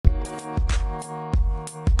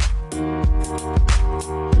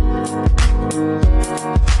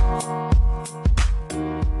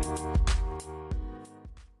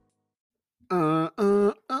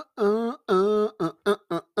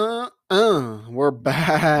We're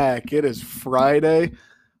back. It is Friday.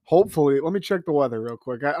 Hopefully, let me check the weather real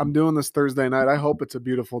quick. I'm doing this Thursday night. I hope it's a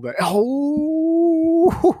beautiful day. Oh,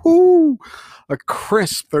 a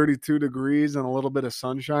crisp 32 degrees and a little bit of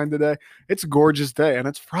sunshine today. It's a gorgeous day, and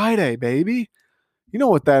it's Friday, baby. You know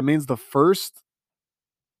what that means? The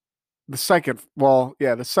second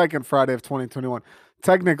Friday of 2021.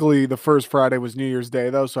 Technically, the first Friday was New Year's Day,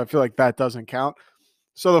 though, so I feel like that doesn't count.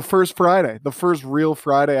 So the first Friday, the first real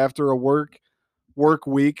Friday after a work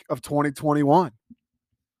week of 2021.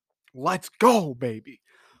 Let's go, baby.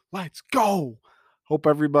 Let's go. Hope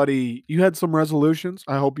everybody, you had some resolutions.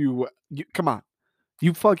 I hope you come on.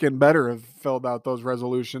 You fucking better have filled out those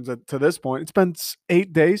resolutions to this point. It's been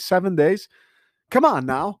 8 days, 7 days. Come on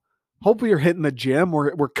now. Hopefully you're hitting the gym.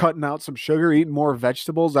 We're cutting out some sugar, eating more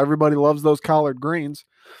vegetables. Everybody loves those collard greens.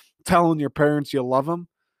 Telling your parents you love them.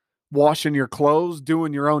 Washing your clothes,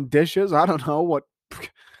 doing your own dishes. I don't know what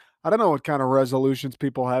kind of resolutions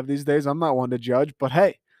people have these days. I'm not one to judge, but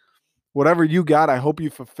hey, whatever you got, I hope you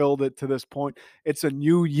fulfilled it to this point. It's a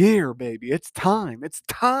new year, baby. It's time. It's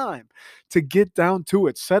time to get down to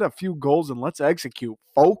it. Set a few goals and let's execute,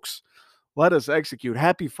 folks. Let us execute.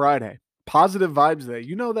 Happy Friday. Positive vibes day.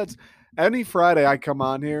 You know that's any Friday I come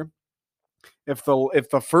on here. If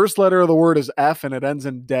the first letter of the word is F and it ends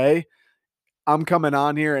in day, I'm coming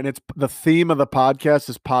on here and it's the theme of the podcast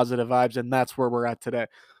is positive vibes, and that's where we're at today.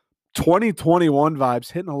 2021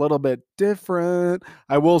 vibes hitting a little bit different.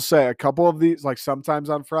 I will say a couple of these, like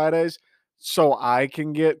sometimes on Fridays, so I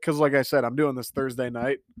can get, because like I said, I'm doing this Thursday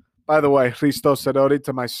night. By the way, Hristo Sedoti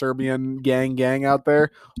to my Serbian gang out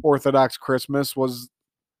there. Orthodox Christmas was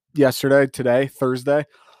yesterday, today, Thursday.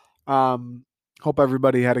 Um, Hope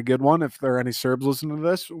everybody had a good one. If there are any Serbs listening to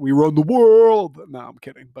this, we run the world. No, I'm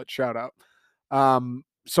kidding, but shout out.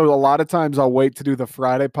 So a lot of times I'll wait to do the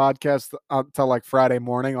Friday podcast until like Friday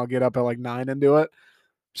morning. I'll get up at like 9 and do it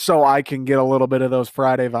so I can get a little bit of those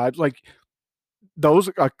Friday vibes. Like those,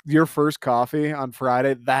 your first coffee on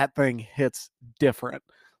Friday, that thing hits different.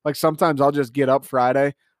 Like sometimes I'll just get up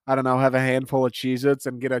Friday, I don't know, have a handful of Cheez-Its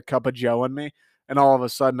and get a cup of Joe in me. And all of a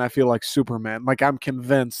sudden I feel like Superman. Like I'm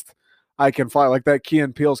convinced I can fly, like that Key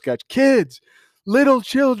and Peele sketch. Kids, little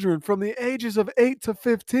children from the ages of 8 to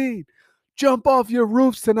 15, jump off your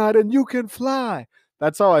roofs tonight and you can fly.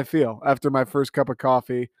 That's how I feel after my first cup of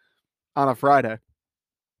coffee on a Friday.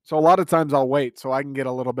 So a lot of times I'll wait so I can get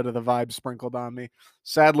a little bit of the vibe sprinkled on me.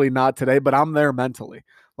 Sadly, not today, but I'm there mentally.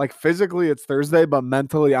 Like physically, it's Thursday, but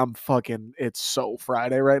mentally, it's so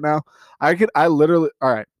Friday right now. I literally,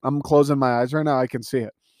 all right, I'm closing my eyes right now. I can see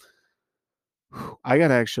it.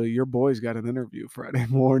 Your boy's got an interview Friday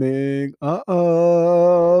morning.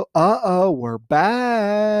 We're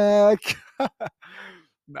back.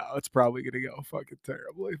 No, it's probably going to go fucking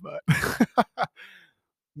terribly, but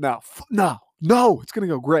no, it's going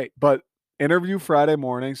to go great. But interview Friday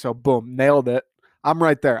morning. So boom, nailed it. I'm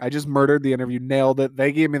right there. I just murdered the interview, nailed it.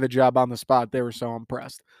 They gave me the job on the spot. They were so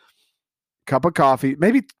impressed. Cup of coffee,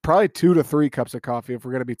 probably 2 to 3 cups of coffee, if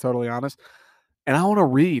we're going to be totally honest. And I want to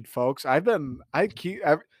read, folks. I'm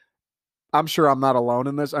sure I'm not alone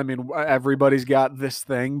in this. I mean, everybody's got this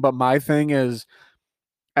thing, but my thing is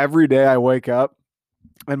every day I wake up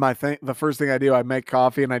and the first thing I do, I make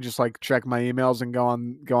coffee and I just like check my emails and go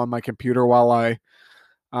on my computer while I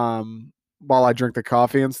drink the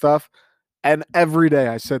coffee and stuff. And every day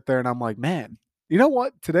I sit there and I'm like, man, you know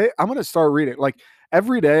what? Today I'm going to start reading. Like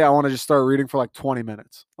every day I want to just start reading for like 20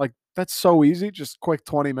 minutes. Like that's so easy. Just quick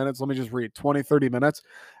 20 minutes. Let me just read 20, 30 minutes.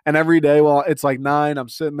 And every day, well, it's like 9, I'm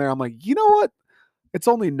sitting there. I'm like, you know what? It's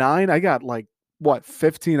only 9. I got like, what,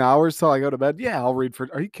 15 hours till I go to bed? Yeah, I'll read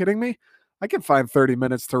are you kidding me? I can find 30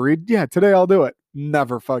 minutes to read. Yeah, today I'll do it.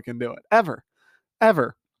 Never fucking do it. Ever.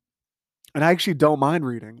 Ever. And I actually don't mind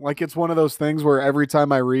reading. Like it's one of those things where every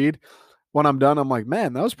time I read, when I'm done, I'm like,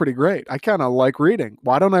 man, that was pretty great. I kind of like reading.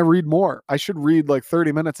 Why don't I read more? I should read like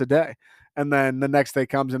 30 minutes a day. And then the next day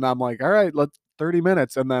comes and I'm like, all right, let's 30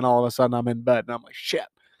 minutes. And then all of a sudden I'm in bed and I'm like, shit,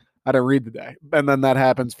 I didn't read today. And then that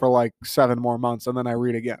happens for like 7 more months. And then I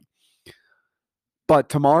read again. But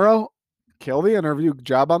tomorrow, kill the interview,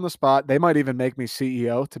 job on the spot. They might even make me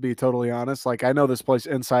CEO, to be totally honest. Like I know this place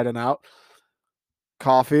inside and out.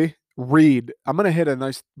 Coffee, read. I'm going to hit a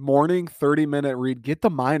nice morning 30-minute read. Get the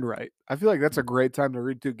mind right. I feel like that's a great time to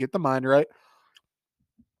read too. Get the mind right.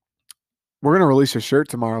 We're going to release a shirt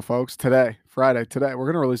tomorrow, folks. Today, Friday, today. We're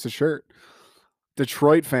going to release a shirt.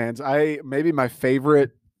 Detroit fans. Maybe my favorite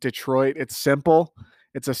Detroit. It's simple.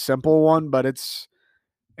 It's a simple one, but it's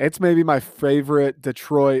maybe my favorite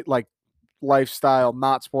Detroit like lifestyle,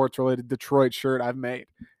 not sports related Detroit shirt I've made.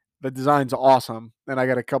 The design's awesome, and I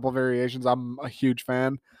got a couple variations. I'm a huge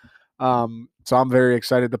fan. So I'm very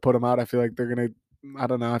excited to put them out. I feel like they're gonna. I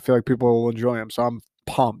don't know. I feel like people will enjoy them. So I'm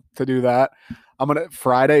pumped to do that. I'm gonna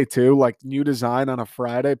Friday too. Like new design on a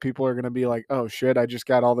Friday. People are gonna be like, "Oh shit! I just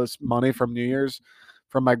got all this money from New Year's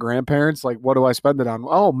from my grandparents. Like, what do I spend it on?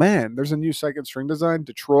 Oh man, there's a new second string design.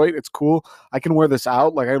 Detroit. It's cool. I can wear this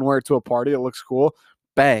out. Like I can wear it to a party. It looks cool.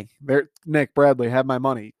 Bang! There, Nick Bradley, have my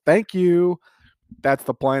money. Thank you. That's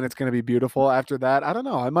the plan. It's going to be beautiful. After that, I don't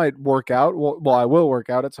know. I might work out. Well, I will work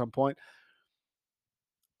out at some point,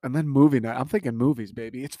 and then movie night. I'm thinking movies,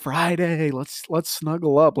 baby. It's Friday. Let's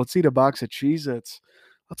snuggle up. Let's eat a box of Cheez-Its.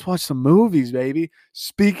 Let's watch some movies, baby.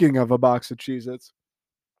 Speaking of a box of Cheez-Its,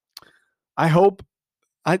 I hope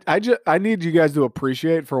I need you guys to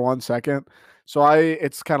appreciate for 1 second. So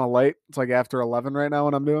it's kind of late. It's like after 11 right now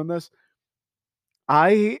when I'm doing this.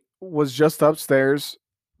 I was just upstairs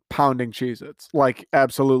pounding Cheez-Its, like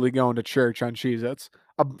absolutely going to church on Cheez-Its.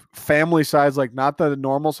 A family size, like not the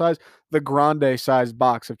normal size, the grande size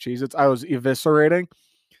box of Cheez-Its. I was eviscerating.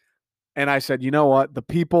 And I said, you know what?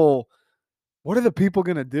 What are the people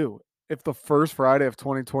going to do if the first Friday of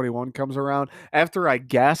 2021 comes around after I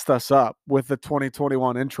gassed us up with the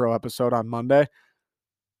 2021 intro episode on Monday?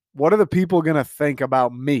 What are the people going to think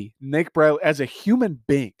about me, Nick Bradley, as a human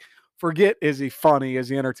being? Forget, is he funny? Is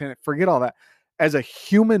he entertaining? Forget all that. As a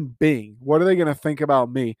human being, what are they going to think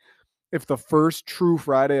about me if the first true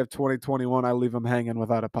Friday of 2021 I leave them hanging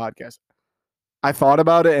without a podcast? I thought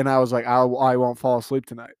about it and I was like, I won't fall asleep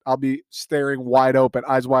tonight. I'll be staring wide open,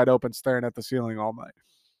 eyes wide open, staring at the ceiling all night.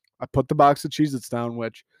 I put the box of Cheez Its down,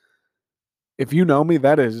 which, if you know me,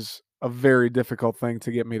 that is a very difficult thing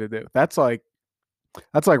to get me to do. That's like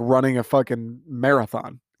running a fucking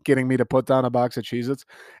marathon, getting me to put down a box of Cheez Its,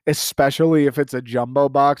 especially if it's a jumbo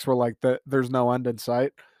box where like there's no end in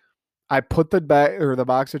sight. I put the bag or the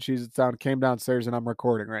box of Cheez Its down, came downstairs, and I'm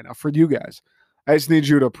recording right now for you guys. I just need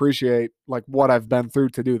you to appreciate like what I've been through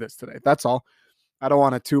to do this today. That's all. I don't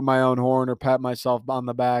want to toot my own horn or pat myself on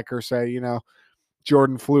the back or say,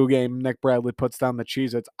 Jordan flu game, Nick Bradley puts down the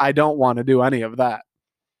Cheez Its. I don't want to do any of that.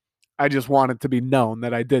 I just want it to be known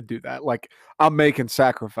that I did do that. Like I'm making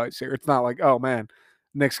sacrifice here. It's not like, oh man,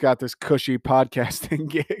 Nick's got this cushy podcasting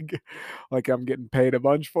gig. Like I'm getting paid a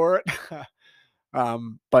bunch for it.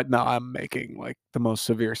 But no, I'm making like the most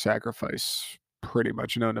severe sacrifice pretty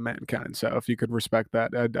much known to mankind. So if you could respect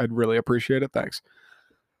that, I'd really appreciate it. Thanks.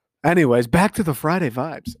 Anyways, back to the Friday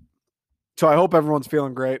vibes. So I hope everyone's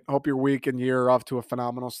feeling great. Hope your week and year are off to a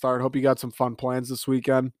phenomenal start. Hope you got some fun plans this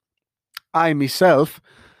weekend. I myself,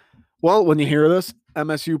 well, when you hear this,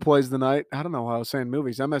 MSU plays the night. I don't know how I was saying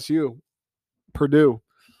movies. MSU, Purdue,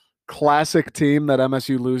 classic team that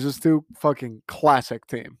MSU loses to. Fucking classic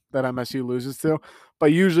team that MSU loses to.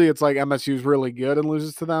 But usually it's like MSU's really good and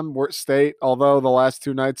loses to them. We're State, although the last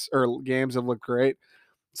two nights or games have looked great,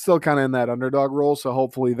 still kind of in that underdog role. So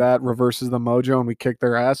hopefully that reverses the mojo and we kick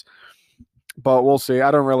their ass. But we'll see.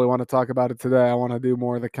 I don't really want to talk about it today. I want to do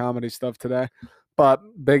more of the comedy stuff today. But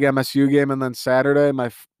big MSU game, and then Saturday,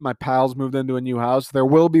 my pals moved into a new house. There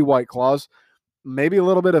will be White Claws, maybe a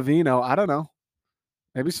little bit of vino. I don't know.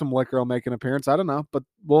 Maybe some liquor will make an appearance. I don't know, but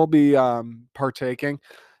we'll be partaking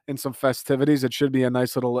in some festivities. It should be a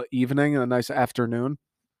nice little evening and a nice afternoon.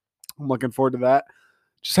 I'm looking forward to that.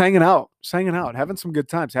 Just hanging out, having some good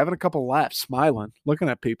times, having a couple laughs, smiling, looking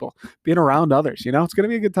at people, being around others. It's going to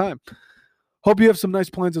be a good time. Hope you have some nice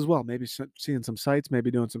plans as well. Maybe seeing some sights,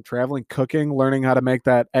 maybe doing some traveling, cooking, learning how to make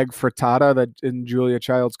that egg frittata that in Julia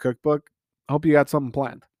Child's cookbook. Hope you got something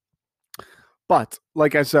planned. But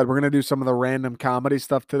like I said, we're gonna do some of the random comedy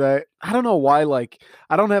stuff today. I don't know why. Like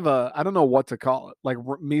I don't know what to call it. Like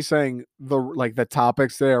me saying the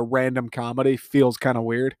topics today are random comedy feels kind of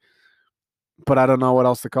weird. But I don't know what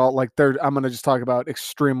else to call it. Like I'm gonna just talk about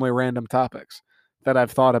extremely random topics that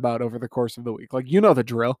I've thought about over the course of the week. Like the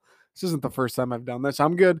drill. This isn't the first time I've done this.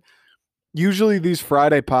 I'm good. Usually these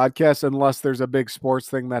Friday podcasts, unless there's a big sports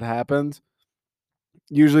thing that happens,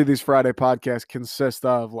 usually these Friday podcasts consist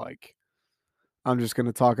of like I'm just going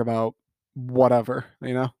to talk about whatever,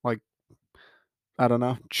 like I don't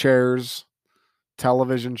know, chairs,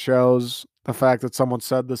 television shows, the fact that someone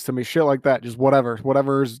said this to me, shit like that, just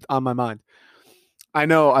whatever is on my mind. I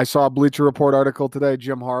know I saw a Bleacher Report article today.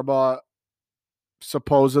 Jim Harbaugh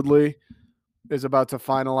supposedly is about to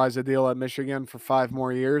finalize a deal at Michigan for 5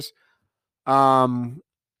 more years. I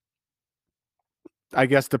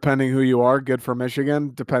guess depending who you are, good for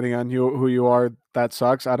Michigan. Depending on who you are, that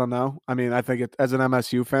sucks. I don't know. I mean, I think as an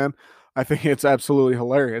MSU fan, I think it's absolutely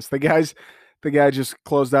hilarious. The guy just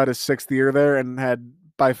closed out his 6th year there and had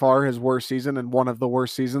by far his worst season and one of the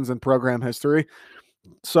worst seasons in program history.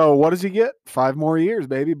 So what does he get? 5 more years,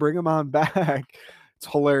 baby. Bring him on back.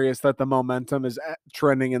 It's hilarious that the momentum is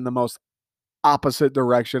trending in the most opposite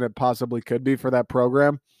direction it possibly could be for that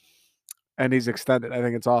program. And he's extended. I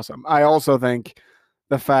think it's awesome. I also think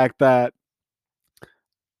the fact that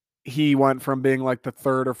he went from being like the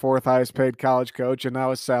third or fourth highest paid college coach, and now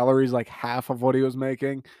his salary is like half of what he was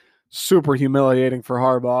making. Super humiliating for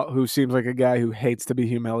Harbaugh, who seems like a guy who hates to be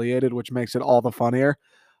humiliated, which makes it all the funnier,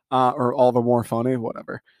 or all the more funny,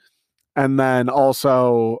 whatever. And then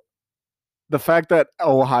also the fact that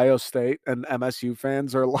Ohio State and MSU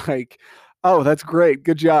fans are like, "Oh, that's great,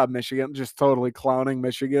 good job, Michigan," just totally clowning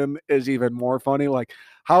Michigan is even more funny. Like,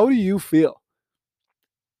 how do you feel?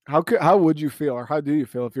 How would you feel, or how do you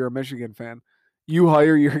feel if you're a Michigan fan? You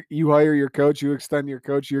hire your coach, you extend your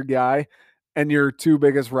coach, your guy, and your two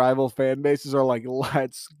biggest rival fan bases are like,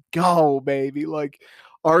 "Let's go, baby!" Like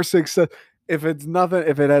our success. If it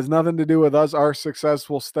has nothing to do with us, our success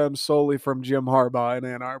will stem solely from Jim Harbaugh in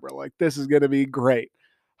Ann Arbor. Like this is going to be great.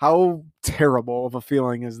 How terrible of a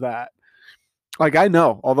feeling is that? Like I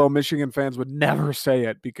know, although Michigan fans would never say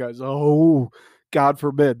it because God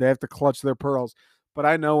forbid they have to clutch their pearls. But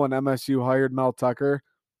I know when MSU hired Mel Tucker,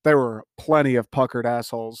 there were plenty of puckered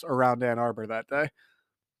assholes around Ann Arbor that day.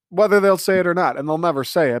 Whether they'll say it or not, and they'll never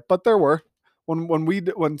say it, but there were.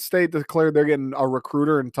 When State declared they're getting a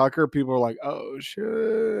recruiter in Tucker, people were like, "Oh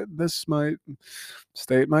shit,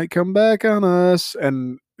 State might come back on us,"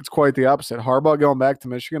 and it's quite the opposite. Harbaugh going back to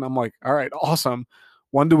Michigan, I'm like, "All right, awesome.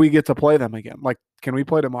 When do we get to play them again? Like, can we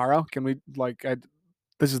play tomorrow? Can we like?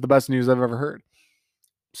 This is the best news I've ever heard."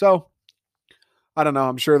 So I don't know.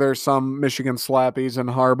 I'm sure there's some Michigan slappies and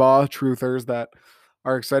Harbaugh truthers that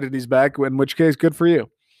are excited he's back. In which case, good for you.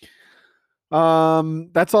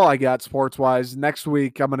 That's all I got sports wise. Next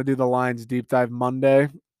week, I'm gonna do the Lions deep dive Monday.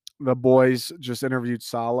 The boys just interviewed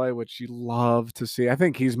Saleh, which you love to see. I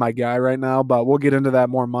think he's my guy right now, but we'll get into that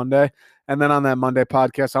more Monday. And then on that Monday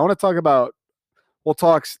podcast, I want to talk about. We'll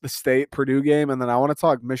talk the State Purdue game, and then I want to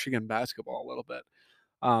talk Michigan basketball a little bit.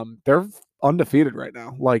 They're undefeated right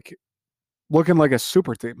now, like looking like a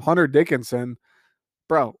super team. Hunter Dickinson,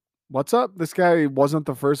 bro, what's up? This guy wasn't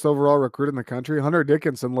the first overall recruit in the country. Hunter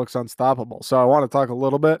Dickinson looks unstoppable. So I want to talk a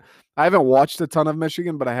little bit. I haven't watched a ton of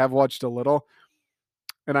Michigan, but I have watched a little.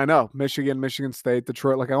 And I know Michigan, Michigan State,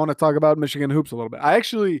 Detroit. Like I want to talk about Michigan hoops a little bit. I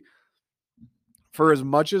actually, for as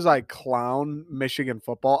much as I clown Michigan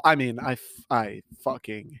football, I mean, I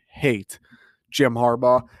fucking hate Jim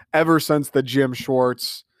Harbaugh ever since the Jim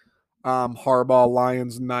Schwartz, Harbaugh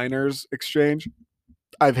Lions Niners exchange.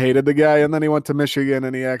 I've hated the guy, and then he went to Michigan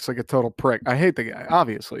and he acts like a total prick. I hate the guy,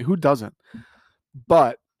 obviously. Who doesn't?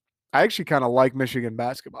 But I actually kind of like Michigan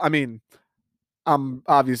basketball. I mean, I'm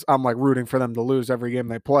like rooting for them to lose every game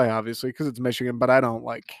they play, obviously, because it's Michigan, but I don't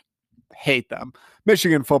like hate them.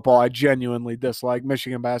 Michigan football, I genuinely dislike.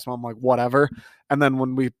 Michigan basketball, I'm like, whatever. And then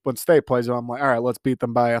when State plays them, I'm like, all right, let's beat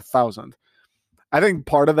them by 1,000. I think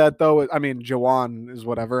part of that, though, I mean, Jawan is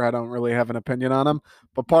whatever. I don't really have an opinion on him.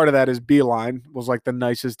 But part of that is Beeline was like the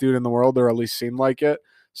nicest dude in the world, or at least seemed like it.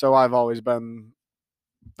 So I've always been,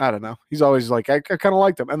 I don't know. He's always like, I kind of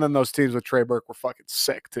liked him. And then those teams with Trey Burke were fucking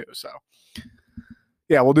sick, too. So,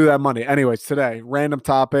 yeah, we'll do that Monday. Anyways, today, random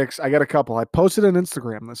topics. I got a couple. I posted an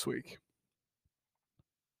Instagram this week.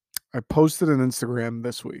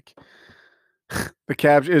 The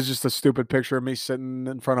caption is just a stupid picture of me sitting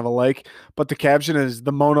in front of a lake, but the caption is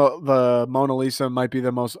the Mona Lisa might be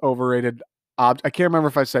the most overrated object. I can't remember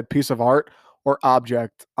if I said piece of art or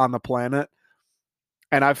object on the planet.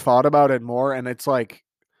 And I've thought about it more, and it's like,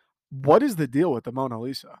 what is the deal with the Mona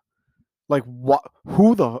Lisa? Like, what?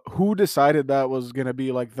 Who decided that was gonna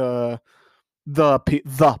be like the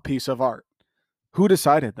piece of art? Who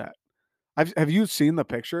decided that? Have you seen the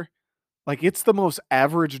picture? Like, it's the most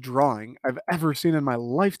average drawing I've ever seen in my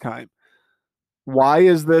lifetime. Why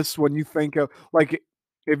is this when you think of like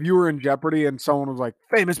if you were in Jeopardy and someone was like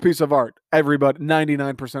famous piece of art, everybody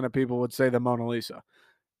 99% of people would say the Mona Lisa.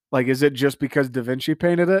 Like, is it just because Da Vinci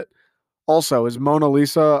painted it? Also, is Mona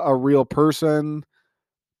Lisa a real person?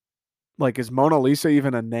 Like, is Mona Lisa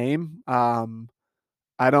even a name? I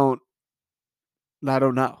don't I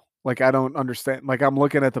don't know. Like, I don't understand. Like, I'm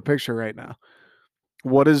looking at the picture right now.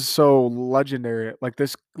 What is so legendary? Like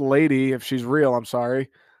this lady, if she's real, I'm sorry,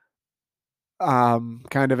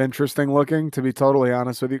 kind of interesting looking, to be totally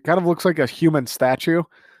honest with you. Kind of looks like a human statue.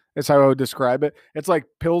 Is how I would describe it. It's like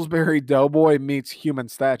Pillsbury Doughboy meets human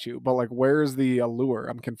statue, but like, where's the allure?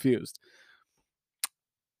 I'm confused.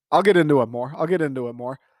 I'll get into it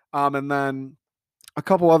more. And then a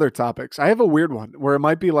couple other topics. I have a weird one where it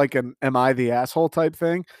might be like an "Am I the asshole" type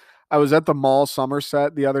thing. I was at the mall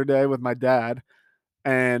Somerset the other day with my dad,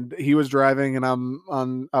 and he was driving, and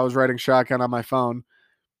I was writing shotgun on my phone,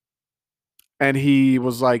 and he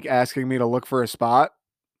was like asking me to look for a spot.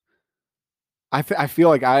 I feel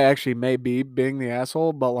like I actually may be being the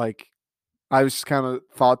asshole, but like I was kind of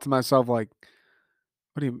thought to myself like,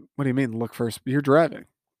 what do you mean look for a you're driving?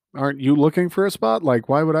 Aren't you looking for a spot? Like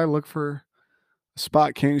why would I look for a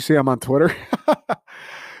spot? Can't you see I'm on Twitter?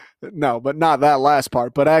 No, but not that last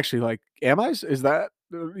part. But actually, like, am I? Is that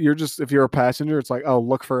you're just if you're a passenger, it's like, oh,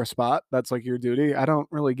 look for a spot. That's like your duty. I don't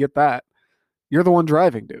really get that. You're the one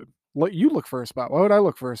driving, dude. You look for a spot. Why would I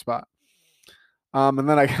look for a spot? And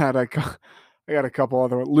then I got a couple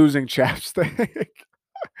other losing chapstick.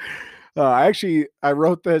 I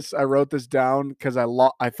wrote this. I wrote this down because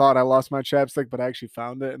I thought I lost my chapstick, but I actually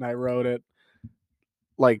found it and I wrote it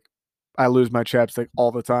like I lose my chapstick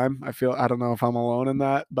all the time. I don't know if I'm alone in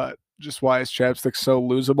that, but just why is chapstick so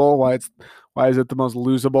losable? Why is it the most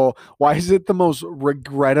losable? Why is it the most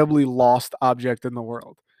regrettably lost object in the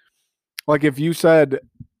world? Like if you said,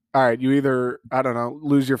 all right, you either I don't know,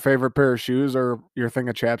 lose your favorite pair of shoes or your thing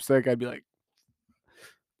of chapstick, I'd be like,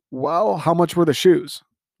 well, how much were the shoes?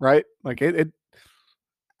 Right? Like it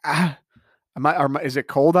ah, is it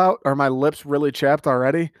cold out? Are my lips really chapped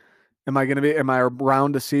already? Am I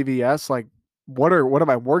around to CVS? Like what am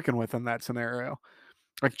I working with in that scenario?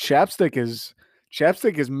 Like chapstick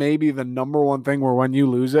is maybe the number one thing where when you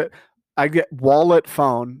lose it, I get wallet,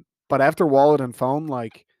 phone, but after wallet and phone,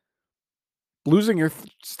 like losing your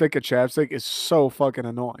stick of chapstick is so fucking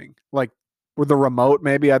annoying. Like with the remote,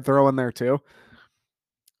 maybe I'd throw in there too.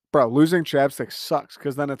 Bro, losing chapstick sucks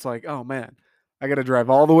because then it's like, oh man, I got to drive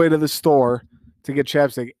all the way to the store to get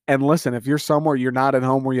chapstick. And listen, if you're somewhere you're not at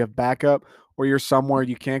home where you have backup, or you're somewhere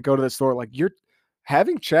you can't go to the store, like you're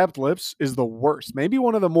having chapped lips is the worst. Maybe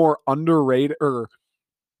one of the more underrated, or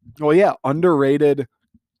well, yeah, underrated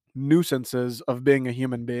nuisances of being a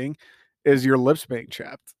human being is your lips being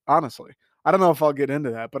chapped. Honestly, I don't know if I'll get into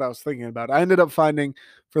that, but I was thinking about it. I ended up finding,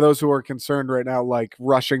 for those who are concerned right now, like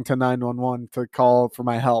rushing to 911 to call for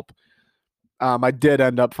my help. I did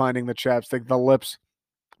end up finding the chapstick. The lips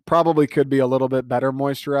probably could be a little bit better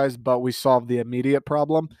moisturized, but we solved the immediate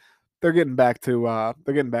problem. They're getting back to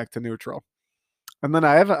neutral. And then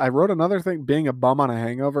I wrote another thing, being a bum on a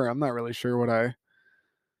hangover. I'm not really sure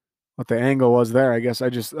what the angle was there. I guess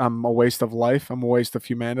I'm a waste of life. I'm a waste of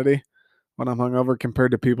humanity when I'm hungover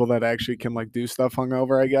compared to people that actually can like do stuff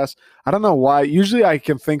hungover, I guess. I don't know why. Usually I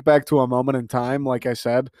can think back to a moment in time, like I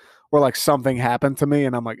said, where like something happened to me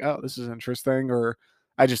and I'm like, oh, this is interesting, or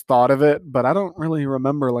I just thought of it, but I don't really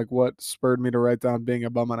remember like what spurred me to write down being a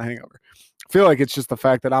bum on a hangover. I feel like it's just the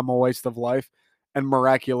fact that I'm a waste of life. And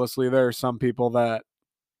miraculously, there are some people that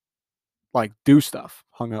like do stuff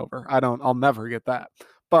hungover. I'll never get that.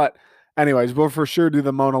 But anyways, we'll for sure do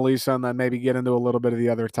the Mona Lisa and then maybe get into a little bit of the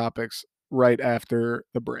other topics right after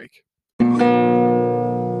the break.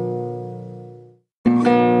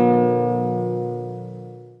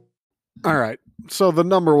 All right. So the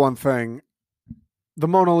number one thing, the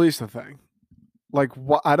Mona Lisa thing. Like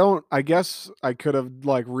what I guess I could have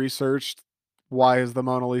like researched why is the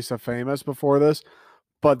Mona Lisa famous before this,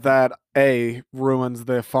 but that A ruins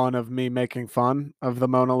the fun of me making fun of the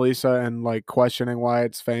Mona Lisa and like questioning why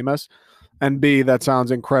it's famous. And B, that sounds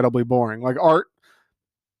incredibly boring. Like art,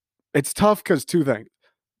 it's tough because two things.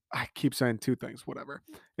 I keep saying two things, whatever.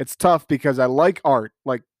 It's tough because I like art,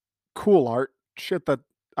 like cool art, shit that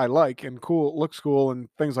I like and cool, looks cool and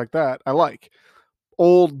things like that. I like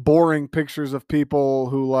old, boring pictures of people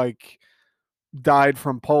who like died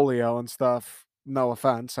from polio and stuff. No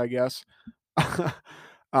offense, I guess.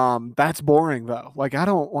 That's boring though. Like I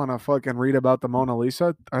don't want to fucking read about the Mona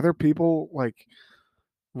Lisa. Are there people like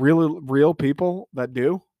real people that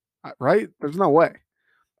do? Right? There's no way.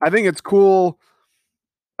 I think it's cool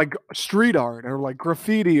like street art or like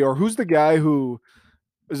graffiti, or who's the guy who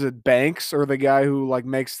is it Banks, or the guy who like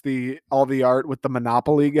makes the all the art with the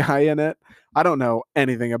Monopoly guy in it? I don't know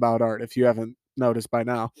anything about art if you haven't noticed by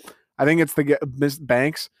now. I think it's the Miss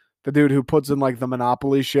Banks, the dude who puts in like the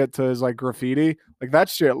Monopoly shit to his like graffiti. Like that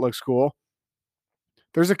shit looks cool.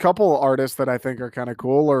 There's a couple artists that I think are kind of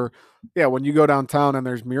cool, or yeah, when you go downtown and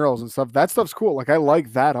there's murals and stuff, that stuff's cool. Like I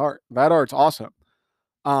like that art. That art's awesome.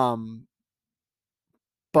 Um,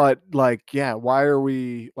 but like, yeah, why are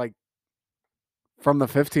we like from the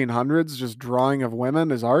 1500s just drawing of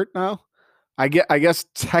women is art now? I guess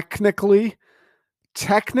technically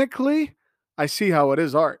I see how it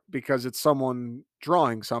is art because it's someone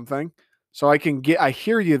drawing something. So I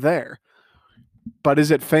hear you there. But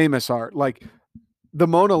is it famous art? Like the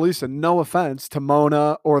Mona Lisa, no offense to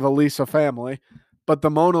Mona or the Lisa family, but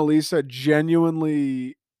the Mona Lisa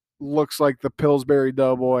genuinely looks like the Pillsbury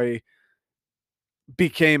Doughboy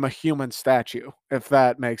became a human statue, if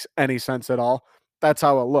that makes any sense at all. That's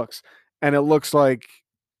how it looks. And it looks like,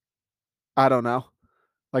 I don't know,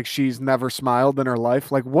 like she's never smiled in her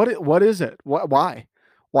life. Like what is it? Why?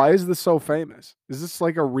 Why is this so famous? Is this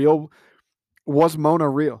like a real was Mona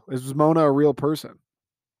real? Is Mona a real person?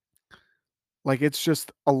 Like it's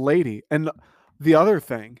just a lady. And the other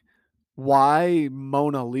thing, why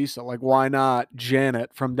Mona Lisa? Like why not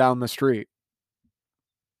Janet from down the street?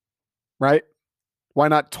 Right? Why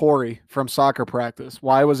not Tori from soccer practice?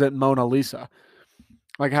 Why was it Mona Lisa?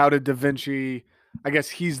 Like, how did Da Vinci? I guess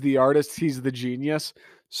he's the artist, he's the genius.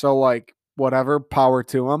 So, like, whatever, power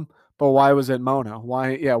to him. But why was it Mona?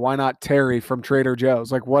 Why, yeah, why not Terry from Trader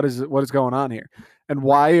Joe's? Like, what is it? What is going on here? And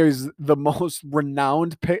why is the most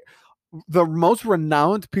renowned piece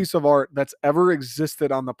of art that's ever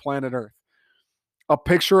existed on the planet Earth a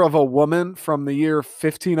picture of a woman from the year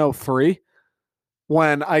 1503?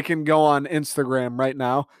 When I can go on Instagram right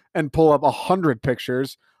now and pull up 100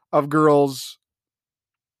 pictures of girls,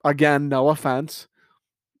 again, no offense,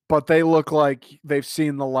 but they look like they've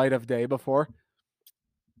seen the light of day before.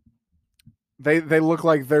 They look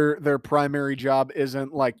like their primary job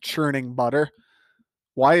isn't like churning butter.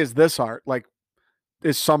 Why is this art? Like,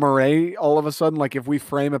 is Summer Rae all of a sudden, like, if we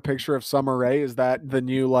frame a picture of Summer Rae, is that the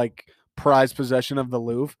new like prized possession of the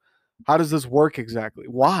Louvre? How does this work exactly?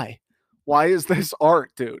 Why? Why is this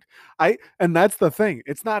art, dude? And that's the thing.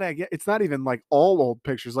 It's not even like all old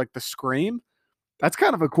pictures. Like the Scream, that's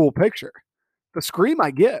kind of a cool picture. The Scream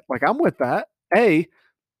I get. Like I'm with that. A,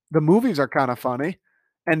 the movies are kind of funny,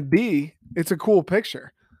 and B, it's a cool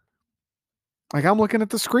picture. Like I'm looking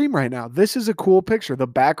at the Scream right now. This is a cool picture. The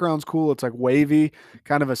background's cool. It's like wavy,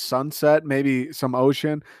 kind of a sunset, maybe some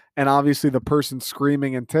ocean, and obviously the person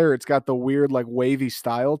screaming in terror. It's got the weird like wavy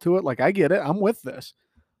style to it. Like I get it. I'm with this.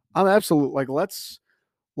 I'm absolute like let's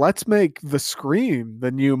make the Scream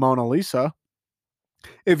the new Mona Lisa.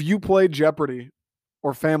 If you played Jeopardy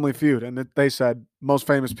or Family Feud and they said most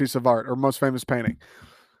famous piece of art or most famous painting,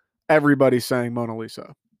 everybody's saying Mona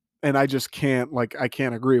Lisa. And I just can't like I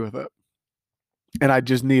can't agree with it. And I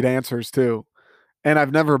just need answers too. And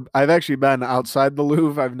I've actually been outside the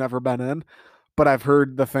Louvre. I've never been in, but I've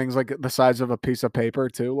heard the things like the size of a piece of paper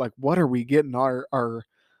too. Like what are we getting our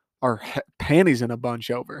panties in a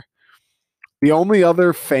bunch over? The only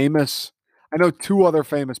other famous I know two other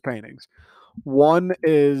famous paintings. One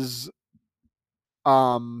is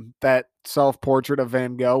that self-portrait of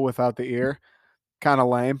Van Gogh without the ear. Kind of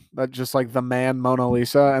lame. That just like the man Mona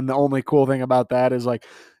Lisa. And the only cool thing about that is like,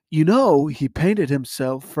 he painted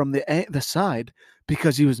himself from the side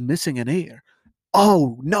because he was missing an ear.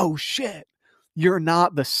 Oh no shit! You're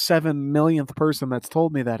not the 7 millionth person that's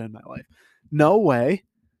told me that in my life. No way.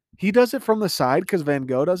 He does it from the side because Van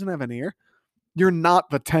Gogh doesn't have an ear. You're not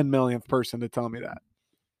the 10 millionth person to tell me that.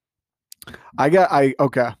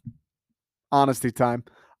 Okay. Honesty time.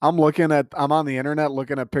 I'm on the internet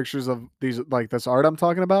looking at pictures of these like this art I'm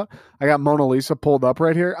talking about. I got Mona Lisa pulled up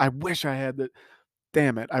right here. I wish I had that.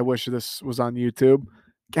 Damn it. I wish this was on YouTube.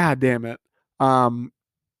 God damn it. Um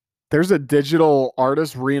there's a digital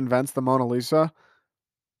artist reinvents the Mona Lisa.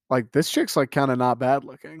 Like this chick's like kind of not bad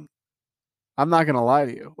looking. I'm not gonna lie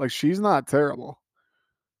to you. Like she's not terrible.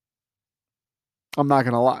 I'm not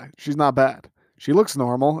gonna lie. She's not bad. She looks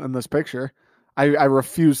normal in this picture. I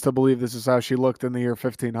refuse to believe this is how she looked in the year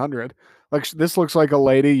 1500. Like this looks like a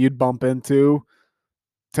lady you'd bump into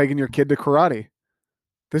taking your kid to karate.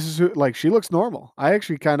 This is like she looks normal. I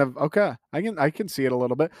actually kind of okay. I can see it a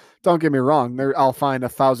little bit. Don't get me wrong. There I'll find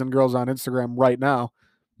 1,000 girls on Instagram right now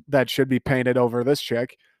that should be painted over this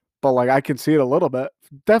chick. But like I can see it a little bit.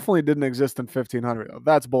 Definitely didn't exist in 1500 though.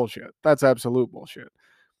 That's bullshit. That's absolute bullshit.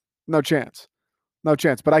 No chance. No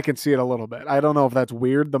chance, but I can see it a little bit. I don't know if that's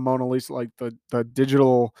weird. The Mona Lisa, like the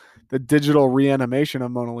digital reanimation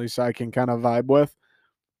of Mona Lisa, I can kind of vibe with.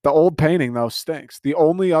 The old painting though stinks. The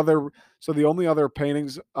only other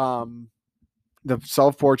paintings, the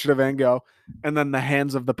self portrait of Van Gogh, and then the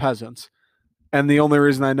hands of the peasants. And the only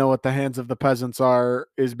reason I know what the hands of the peasants are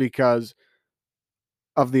is because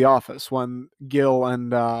of The Office when Gil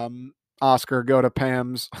and Oscar go to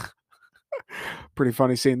Pam's pretty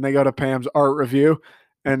funny scene. They go to Pam's art review,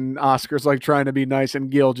 and Oscar's like trying to be nice, and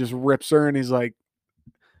Gil just rips her, and he's like,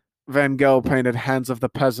 Van Gogh painted Hands of the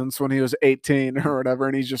Peasants when he was 18 or whatever,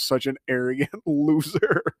 and he's just such an arrogant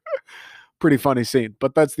loser. Pretty funny scene,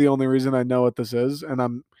 but that's the only reason I know what this is.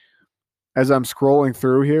 And as I'm scrolling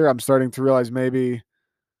through here, I'm starting to realize maybe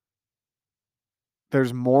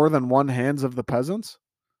there's more than one Hands of the Peasants.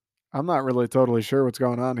 I'm not really totally sure what's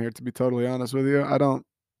going on here, to be totally honest with you. I don't,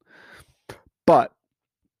 but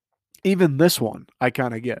even this one, I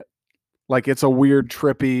kind of get. Like it's a weird,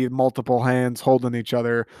 trippy, multiple hands holding each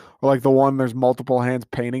other, or like the one there's multiple hands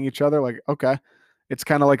painting each other. Like, okay, it's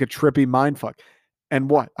kind of like a trippy mind fuck. And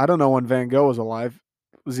what? I don't know when Van Gogh was alive.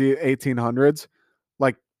 Was he 1800s?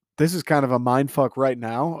 Like, this is kind of a mind fuck right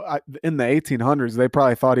now. In the 1800s, they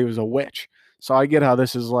probably thought he was a witch. So I get how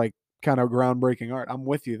this is like kind of groundbreaking art. I'm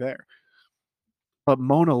with you there. But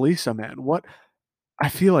Mona Lisa, man, what? I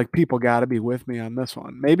feel like people got to be with me on this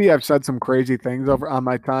one. Maybe I've said some crazy things over on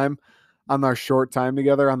my time, on our short time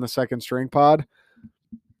together on the second string pod,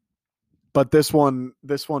 but this one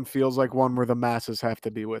feels like one where the masses have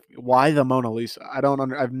to be with me. Why the Mona Lisa?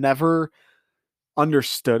 I've never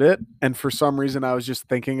understood it, and for some reason I was just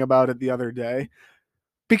thinking about it the other day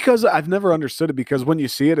because I've never understood it because when you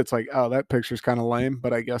see it it's like, oh, that picture's kind of lame,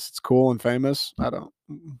 but I guess it's cool and famous. I don't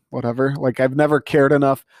whatever. Like I've never cared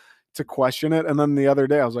enough to question it, and then the other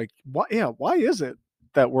day I was like, why why is it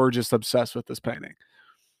that we're just obsessed with this painting?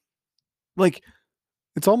 Like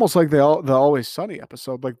it's almost like the Always Sunny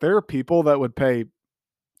episode. Like there are people that would pay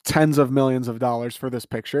tens of millions of dollars for this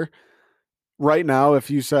picture. Right now, if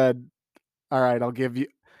you said, "All right, I'll give you,"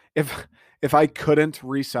 if if I couldn't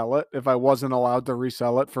resell it, if I wasn't allowed to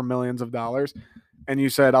resell it for millions of dollars, and you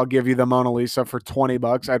said, "I'll give you the Mona Lisa for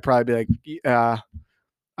 $20," I'd probably be like,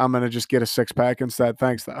 I'm gonna just get a 6 pack instead.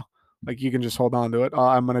 Thanks though. Like you can just hold on to it.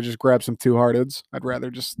 I'm gonna just grab some two hearteds. I'd rather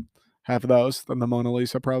just have those than the Mona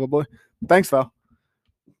Lisa probably. Thanks though.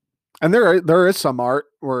 And there is some art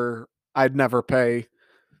where I'd never pay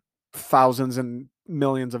thousands and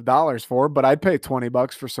millions of dollars for, but I'd pay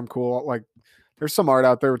 $20 for some cool like. There's some art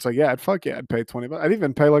out there. Where it's like, yeah, I'd pay $20. I'd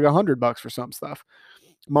even pay like $100 for some stuff.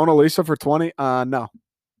 Mona Lisa for 20? No,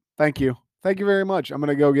 thank you, thank you very much. I'm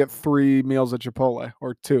gonna go get 3 meals at Chipotle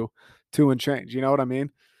or two and change. You know what I mean?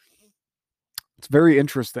 It's very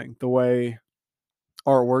interesting the way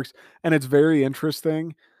art works, and it's very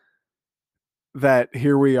interesting that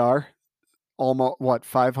here we are almost what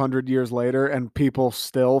 500 years later and people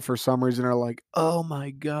still for some reason are like, "Oh my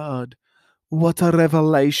god, what a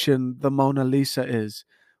revelation the Mona Lisa is.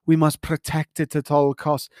 We must protect it at all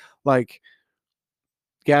costs." Like,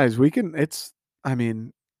 guys, we can it's I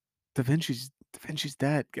mean, Da Vinci's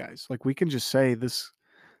dead, guys. Like we can just say this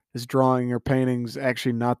drawing or painting's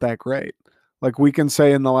actually not that great. Like we can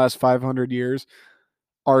say in the last 500 years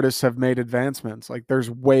artists have made advancements. Like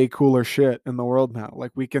there's way cooler shit in the world now.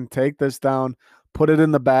 Like we can take this down, put it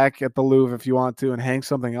in the back at the Louvre if you want to, and hang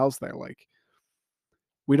something else there. Like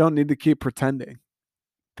we don't need to keep pretending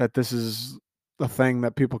that this is a thing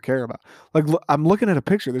that people care about. Like I'm looking at a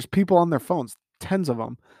picture. There's people on their phones, tens of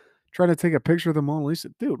them, trying to take a picture of the Mona Lisa.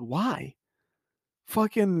 Dude, why?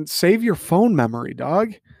 Fucking save your phone memory,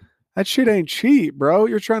 dog. That shit ain't cheap, bro.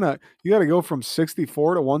 You got to go from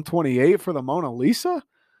 64 to 128 for the Mona Lisa?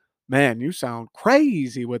 Man, you sound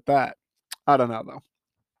crazy with that. I don't know though.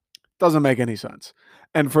 Doesn't make any sense.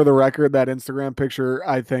 And for the record, that Instagram picture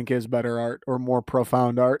I think is better art or more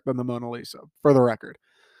profound art than the Mona Lisa. For the record.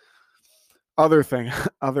 Other thing,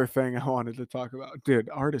 other thing I wanted to talk about. Dude,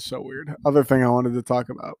 art is so weird. Other thing I wanted to talk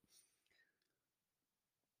about.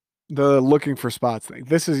 The looking for spots thing.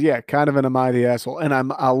 This is yeah, kind of an am I the asshole. And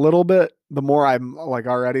I'm a little bit the more I'm like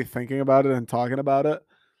already thinking about it and talking about it,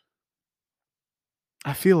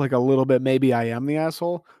 I feel like a little bit maybe I am the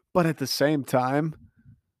asshole, but at the same time,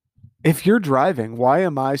 if you're driving, why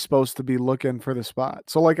am I supposed to be looking for the spot?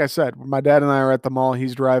 So, like I said, my dad and I are at the mall.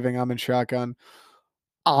 He's driving. I'm in shotgun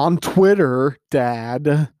on Twitter,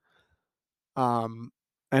 Dad. Um,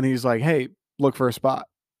 and he's like, "Hey, look for a spot."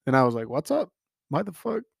 And I was like, "What's up? Why the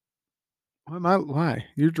fuck? Why am I? Why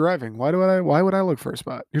you're driving? Why do I? Why would I look for a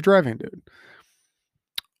spot? You're driving, dude."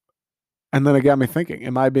 And then it got me thinking: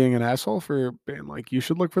 Am I being an asshole for being like, "You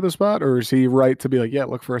should look for the spot," or is he right to be like, "Yeah,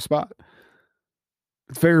 look for a spot"?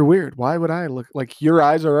 It's very weird. Why would I look like your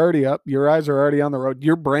eyes are already up? Your eyes are already on the road.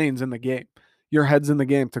 Your brain's in the game. Your head's in the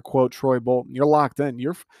game, to quote Troy Bolton. You're locked in.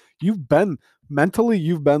 You've been mentally,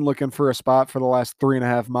 you've been looking for a spot for the last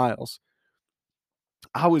 3.5 miles.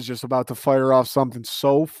 I was just about to fire off something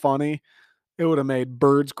so funny, it would have made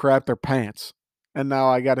birds crap their pants. And now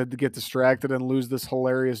I got to get distracted and lose this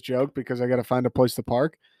hilarious joke because I got to find a place to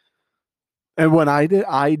park. And when I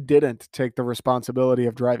didn't take the responsibility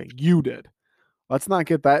of driving. You did. Let's not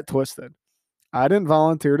get that twisted. I didn't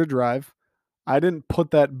volunteer to drive. I didn't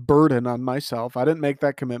put that burden on myself. I didn't make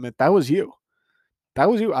that commitment. That was you. That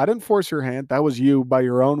was you. I didn't force your hand. That was you by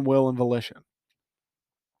your own will and volition.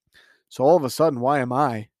 So all of a sudden, why am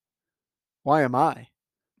I? Why am I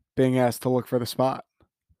being asked to look for the spot?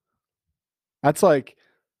 That's like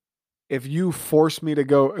if you force me to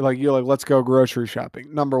go, like you're like, let's go grocery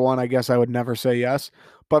shopping. Number one, I guess I would never say yes.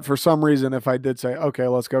 But for some reason, if I did say, okay,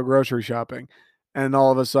 let's go grocery shopping, and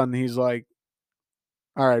all of a sudden he's like,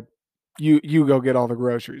 all right, you go get all the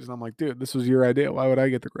groceries. And I'm like, dude, this was your idea. Why would I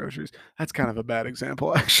get the groceries? That's kind of a bad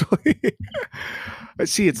example, actually. I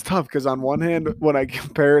see it's tough because on one hand, when I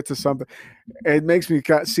compare it to something, it makes me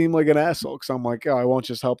seem like an asshole because I'm like, oh, I won't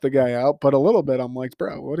just help the guy out. But a little bit, I'm like,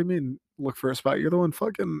 bro, what do you mean look for a spot? You're the one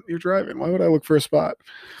fucking you're driving. Why would I look for a spot?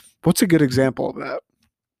 What's a good example of that?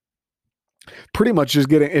 Pretty much just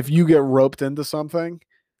getting if you get roped into something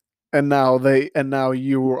and now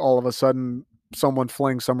you all of a sudden someone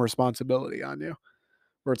flings some responsibility on you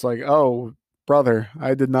where it's like, oh brother,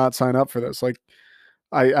 I did not sign up for this. Like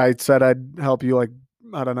I said I'd help you, like,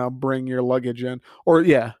 I don't know, bring your luggage in. Or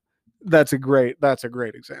yeah, that's a great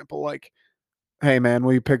example. Like, hey man,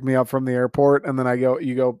 will you pick me up from the airport? And then I go,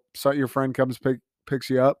 you go, so your friend comes picks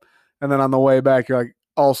you up, and then on the way back you're like,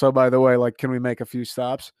 also by the way, like, can we make a few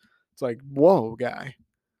stops? It's like, whoa, guy.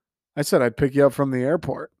 I said I'd pick you up from the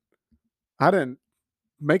airport. I didn't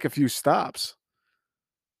make a few stops.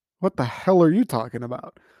 What the hell are you talking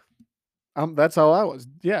about? That's how I was.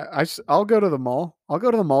 Yeah, I'll go to the mall. I'll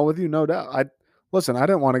go to the mall with you, no doubt. I listen. I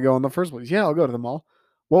didn't want to go in the first place. Yeah, I'll go to the mall.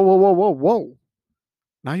 Whoa, whoa, whoa, whoa, whoa!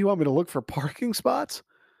 Now you want me to look for parking spots?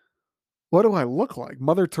 What do I look like,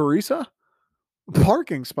 Mother Teresa?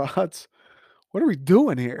 Parking spots? What are we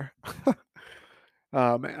doing here?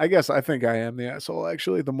 I guess I think I am the asshole.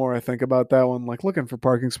 Actually, the more I think about that one, like looking for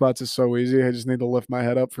parking spots is so easy. I just need to lift my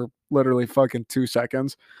head up for literally fucking 2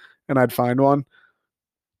 seconds, and I'd find one.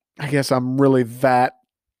 I guess I'm really that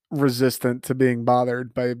resistant to being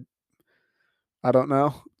bothered by, I don't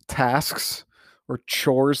know, tasks or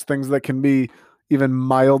chores, things that can be even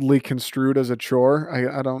mildly construed as a chore.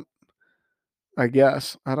 I don't, I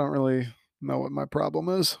guess. I don't really know what my problem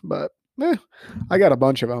is, but I got a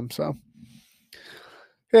bunch of them. So,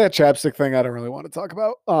 yeah, chapstick thing I don't really want to talk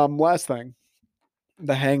about. Last thing,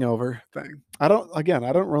 the hangover thing. I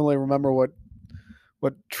don't really remember what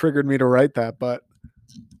triggered me to write that, but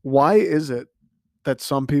why is it that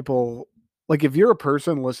some people, like, if you're a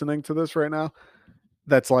person listening to this right now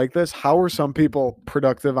that's like this, how are some people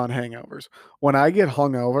productive on hangovers? When I get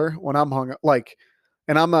hungover, when I'm hung like,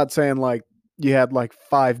 and I'm not saying like you had like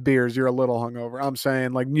 5 beers, you're a little hungover. I'm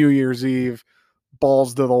saying like New Year's Eve,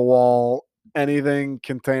 balls to the wall, anything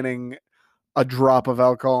containing a drop of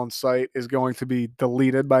alcohol in sight is going to be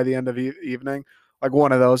deleted by the end of evening. Like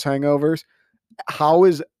one of those hangovers. How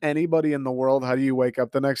is anybody in the world? How do you wake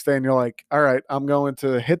up the next day and you're like, all right, I'm going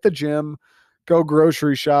to hit the gym, go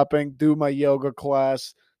grocery shopping, do my yoga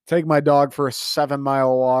class, take my dog for a 7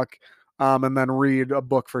 mile walk, and then read a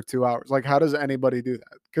book for 2 hours? Like, how does anybody do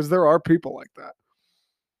that? Because there are people like that.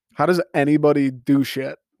 How does anybody do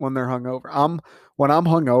shit when they're hungover? When I'm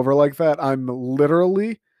hungover like that, I'm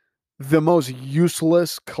literally the most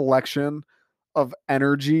useless collection of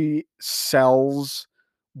energy, cells,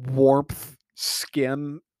 warmth,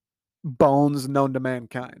 skin, bones known to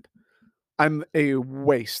mankind. I'm a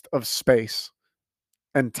waste of space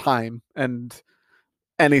and time and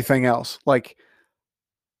anything else. Like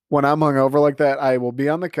when I'm hungover like that, I will be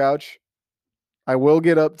on the couch. I will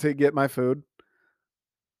get up to get my food,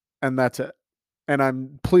 and that's it.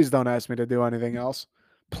 And please don't ask me to do anything else.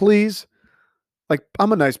 Please. Like,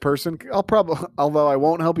 I'm a nice person. I'll probably, although I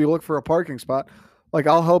won't help you look for a parking spot, like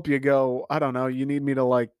I'll help you go, I don't know, you need me to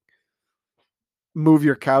like move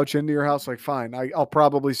your couch into your house, like fine. I'll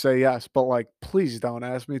probably say yes, but like please don't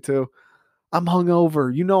ask me to. I'm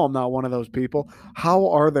hungover. You know I'm not one of those people. How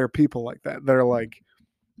are there people like that? They're like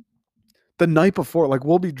the night before, like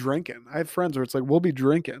we'll be drinking. I have friends where it's like we'll be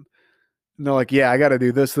drinking. And they're like, yeah, I gotta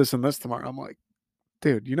do this, this, and this tomorrow. I'm like,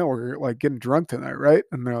 dude, you know we're like getting drunk tonight, right?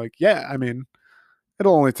 And they're like, yeah, I mean,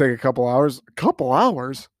 it'll only take a couple hours. A couple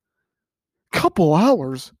hours? Couple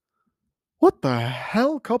hours? What the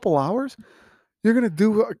hell? Couple hours? You're gonna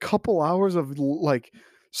do a couple hours of like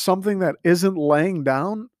something that isn't laying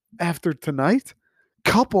down after tonight?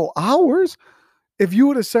 Couple hours? If you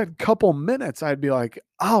would have said couple minutes, I'd be like,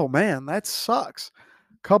 oh man, that sucks.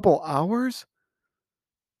 Couple hours?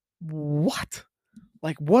 What?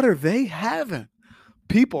 Like, what are they having?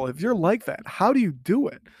 People, if you're like that, how do you do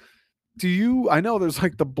it? I know there's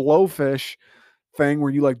like the blowfish thing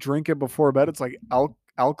where you like drink it before bed. It's like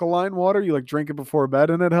alkaline water. You like drink it before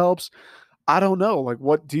bed and it helps. I don't know. Like,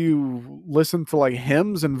 what do you listen to, like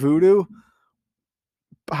hymns and voodoo?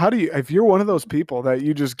 How do you, if you're one of those people that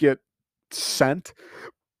you just get sent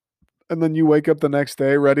and then you wake up the next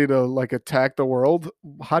day ready to like attack the world,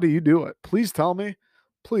 how do you do it? Please tell me.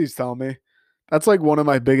 Please tell me. That's like one of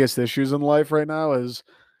my biggest issues in life right now is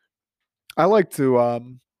I like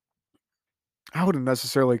to I wouldn't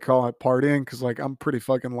necessarily call it partying because like I'm pretty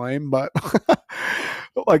fucking lame, but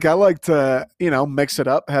like I like to, mix it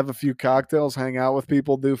up, have a few cocktails, hang out with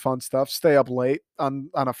people, do fun stuff, stay up late on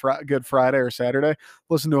a good Friday or Saturday,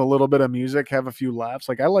 listen to a little bit of music, have a few laughs.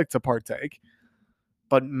 Like I like to partake.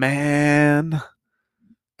 But man,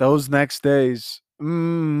 those next days,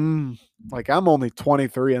 like I'm only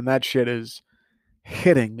 23 and that shit is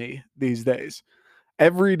hitting me these days.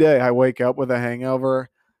 Every day I wake up with a hangover.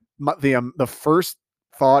 The first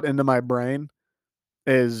thought into my brain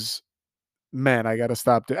is, man, I got to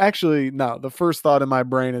stop. Actually, no, the first thought in my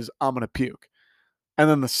brain is, I'm going to puke. And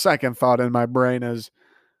then the second thought in my brain is,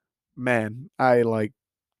 man, I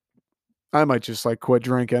might just like quit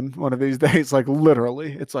drinking one of these days. Like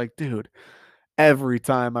literally, it's like, dude, every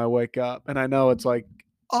time I wake up and I know it's like,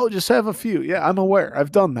 oh, just have a few. Yeah, I'm aware.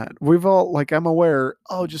 I've done that. We've all like, I'm aware.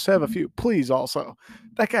 Oh, just have a few. Please also.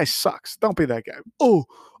 That guy sucks. Don't be that guy. Oh,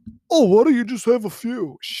 why don't you just have a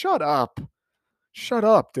few? Shut up. Shut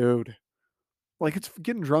up, dude. Like it's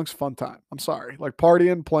getting drunk's fun time. I'm sorry. Like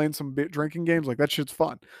partying, playing some drinking games, like that shit's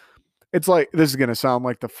fun. It's like this is gonna sound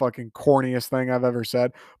like the fucking corniest thing I've ever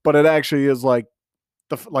said, but it actually is like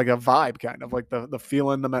like a vibe kind of like the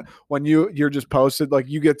feeling when you're just posted like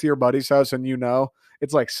you get to your buddy's house and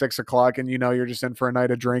it's like 6 o'clock and you're just in for a night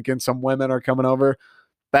of drinking. Some women are coming over.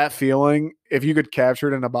 That feeling, if you could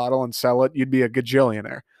capture it in a bottle and sell it, you'd be a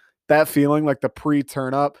gajillionaire. That feeling, like the pre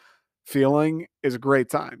turn up feeling, is a great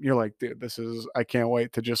time. You're like, dude, I can't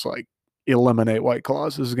wait to just like eliminate White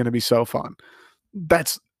Claws. This is going to be so fun.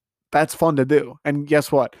 That's, that's fun to do. And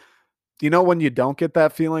guess what? When you don't get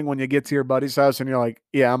that feeling when you get to your buddy's house and you're like,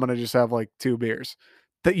 yeah, I'm going to just have like 2 beers,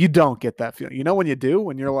 that you don't get that feeling. When you do,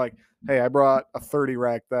 when you're like, hey, I brought a 30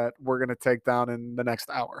 rack that we're going to take down in the next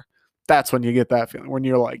hour. That's when you get that feeling when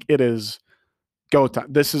you're like, it is go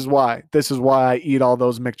time. This is why. This is why I eat all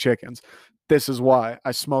those McChickens. This is why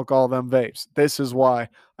I smoke all them vapes. This is why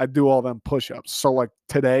I do all them push-ups. So like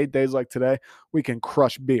today, days like today, we can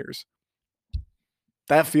crush beers.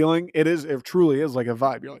 That feeling, it truly is like a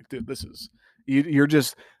vibe. You're like, dude, this is you're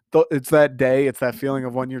just it's that day, it's that feeling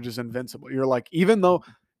of when you're just invincible. You're like, even though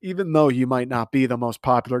you might not be the most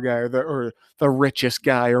popular guy or the richest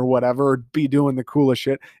guy or whatever, or be doing the coolest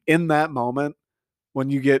shit, in that moment when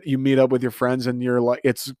you meet up with your friends and you're like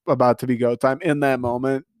it's about to be go time, in that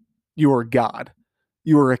moment you are god,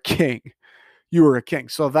 you are a king, you are a king.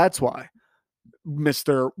 So that's why,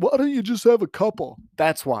 Mr. Why don't you just have a couple?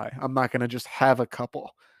 That's why I'm not going to just have a couple,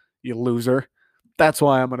 you loser. That's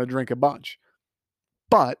why I'm going to drink a bunch.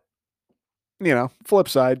 But flip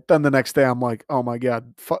side, then the next day I'm like, oh my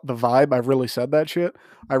God, the vibe. I really said that shit.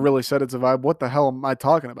 I really said it's a vibe. What the hell am I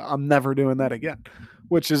talking about? I'm never doing that again,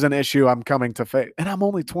 which is an issue I'm coming to face. And I'm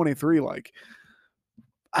only 23. Like,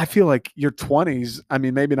 I feel like your 20s, I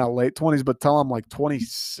mean, maybe not late 20s, but tell I'm like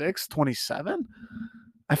 26, 27.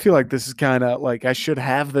 I feel like this is kind of like I should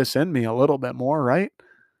have this in me a little bit more, right?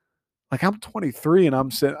 Like I'm 23 and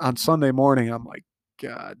I'm sitting on Sunday morning. I'm like,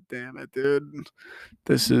 God damn it, dude.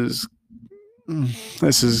 This is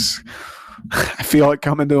this is I feel it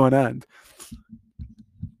coming to an end.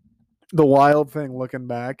 The wild thing looking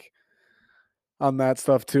back on that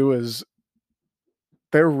stuff too is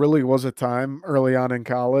there really was a time early on in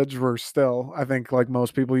college where still, I think like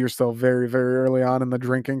most people, you're still very, very early on in the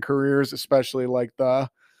drinking careers, especially like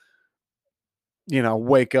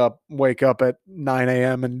wake up at 9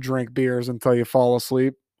 a.m. and drink beers until you fall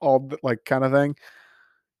asleep, all like kind of thing.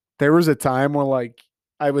 There was a time where like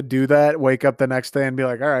I would do that, wake up the next day and be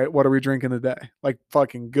like, all right, what are we drinking today? Like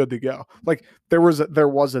fucking good to go. Like there was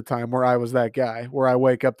a time where I was that guy where I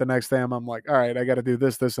wake up the next day and I'm like, all right, I got to do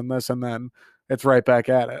this, this, and this, and then it's right back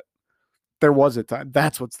at it. There was a time.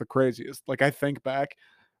 That's what's the craziest. Like I think back,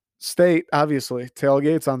 state obviously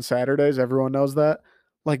tailgates on Saturdays. Everyone knows that.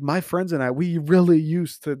 Like my friends and I, we really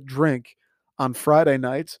used to drink on Friday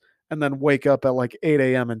nights and then wake up at like 8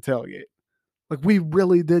 a.m. and tailgate. Like we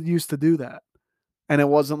really did used to do that. And it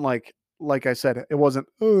wasn't like I said, it wasn't,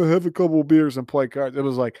 oh, have a couple beers and play cards. It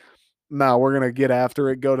was like, no, we're gonna get after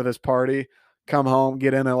it, go to this party, come home,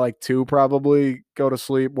 get in at like 2 probably, go to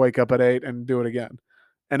sleep, wake up at 8 and do it again.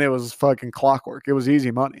 And it was fucking clockwork. It was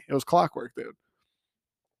easy money. It was clockwork, dude.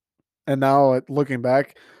 And now looking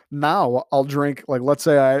back, now I'll drink like let's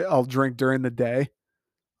say I'll drink during the day.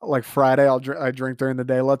 Like Friday, I drink during the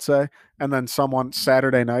day, let's say, and then someone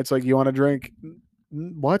Saturday nights like, you want to drink?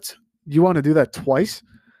 What? You want to do that twice?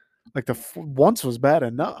 Like once was bad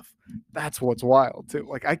enough. That's what's wild too.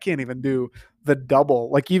 Like I can't even do the double.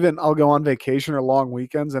 Like even I'll go on vacation or long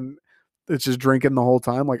weekends and it's just drinking the whole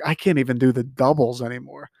time. Like I can't even do the doubles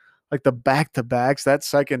anymore. Like the back to backs. That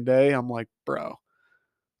second day, I'm like, bro,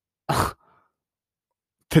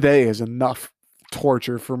 today is enough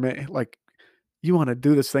torture for me. Like, you want to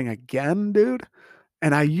do this thing again, dude?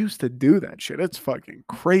 And I used to do that shit. It's fucking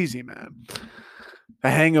crazy, man. The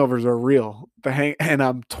hangovers are real. And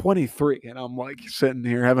I'm 23 and I'm like sitting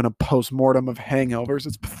here having a post-mortem of hangovers.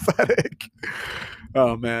 It's pathetic.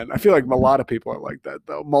 Oh man. I feel like a lot of people are like that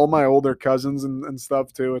though. All my older cousins and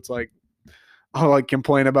stuff too. It's like I'll like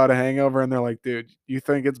complain about a hangover and they're like, dude, you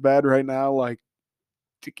think it's bad right now? Like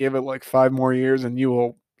to give it like 5 more years and you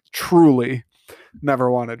will truly never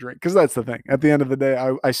want to drink. Cause that's the thing. At the end of the day,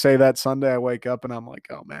 I say that Sunday, I wake up and I'm like,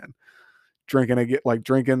 oh man, drinking.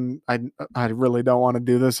 I really don't want to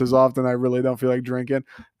do this as often. I really don't feel like drinking.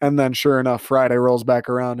 And then sure enough, Friday rolls back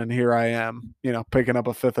around and here I am, picking up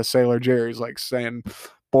a fifth of Sailor Jerry's, like saying,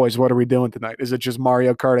 boys, what are we doing tonight? Is it just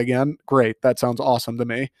Mario Kart again? Great. That sounds awesome to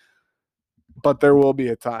me. But there will be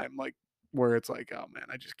a time like where it's like, oh man,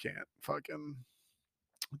 I just can't fucking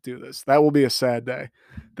do this. That will be a sad day.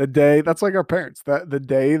 The day that's like our parents. That the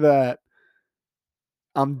day that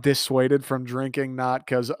I'm dissuaded from drinking, not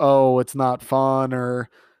because, oh, it's not fun or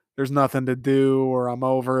there's nothing to do or I'm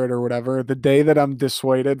over it or whatever. The day that I'm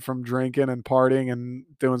dissuaded from drinking and partying and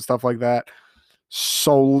doing stuff like that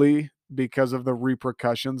solely because of the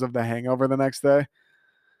repercussions of the hangover the next day.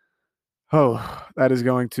 Oh, that is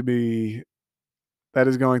going to be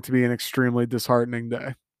an extremely disheartening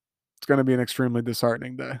day. It's going to be an extremely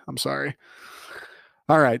disheartening day. I'm sorry.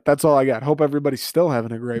 All right, that's all I got. Hope everybody's still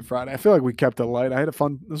having a great Friday. I feel like we kept it light.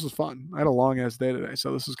 This was fun. I had a long ass day today,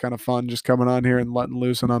 so this is kind of fun just coming on here and letting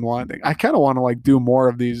loose and unwinding. I kind of want to like do more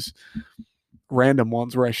of these random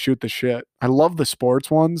ones where I shoot the shit. I love the sports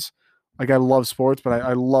ones. Like I love sports, but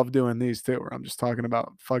I love doing these too, where I'm just talking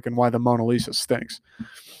about fucking why the Mona Lisa stinks.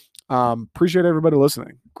 Appreciate everybody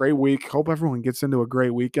listening. Great week. Hope everyone gets into a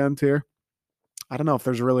great weekend here. I don't know if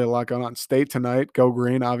there's really a lot going on. State tonight, go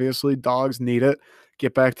green, obviously. Dogs need it.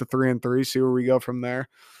 Get back to 3-3, see where we go from there.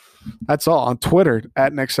 That's all. On Twitter,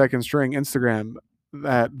 at next second string, Instagram,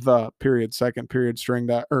 at the period second period string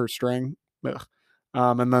string.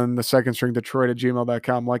 And then the second string Detroit at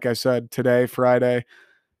gmail.com. Like I said, today, Friday,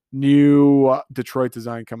 new Detroit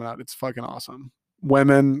design coming out. It's fucking awesome.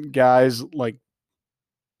 Women, guys, like,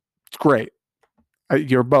 it's great.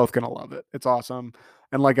 You're both going to love it. It's awesome.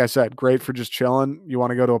 And like I said, great for just chilling. You want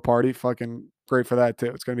to go to a party? Fucking great for that too.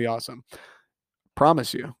 It's going to be awesome.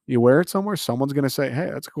 Promise you. You wear it somewhere, someone's going to say, hey,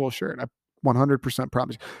 that's a cool shirt. I 100%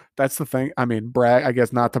 promise you. That's the thing. I mean, brag, I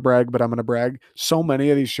guess not to brag, but I'm going to brag. So many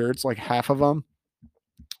of these shirts, like half of them,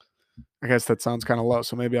 I guess that sounds kind of low.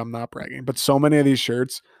 So maybe I'm not bragging, but so many of these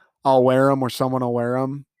shirts, I'll wear them or someone will wear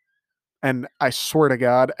them. And I swear to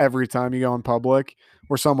God, every time you go in public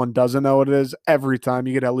where someone doesn't know what it is, every time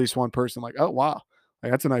you get at least one person like, oh, wow,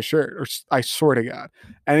 like, that's a nice shirt. Or I swear to God,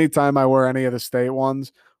 anytime I wear any of the state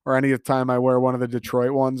ones or any time I wear one of the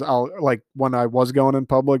Detroit ones, I'll like when I was going in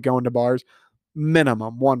public, going to bars,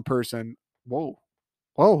 minimum one person, whoa,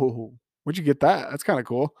 where'd you get that? That's kind of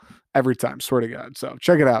cool. Every time, swear to God. So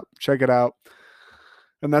check it out. Check it out.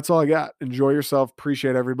 And that's all I got. Enjoy yourself.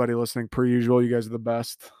 Appreciate everybody listening. Per usual, you guys are the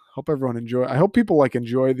best. Hope everyone enjoy. I hope people like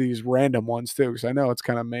enjoy these random ones too, because I know it's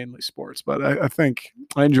kind of mainly sports, but I think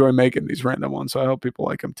I enjoy making these random ones. So I hope people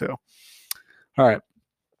like them too. All right.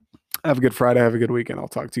 Have a good Friday. Have a good weekend. I'll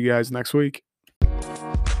talk to you guys next week.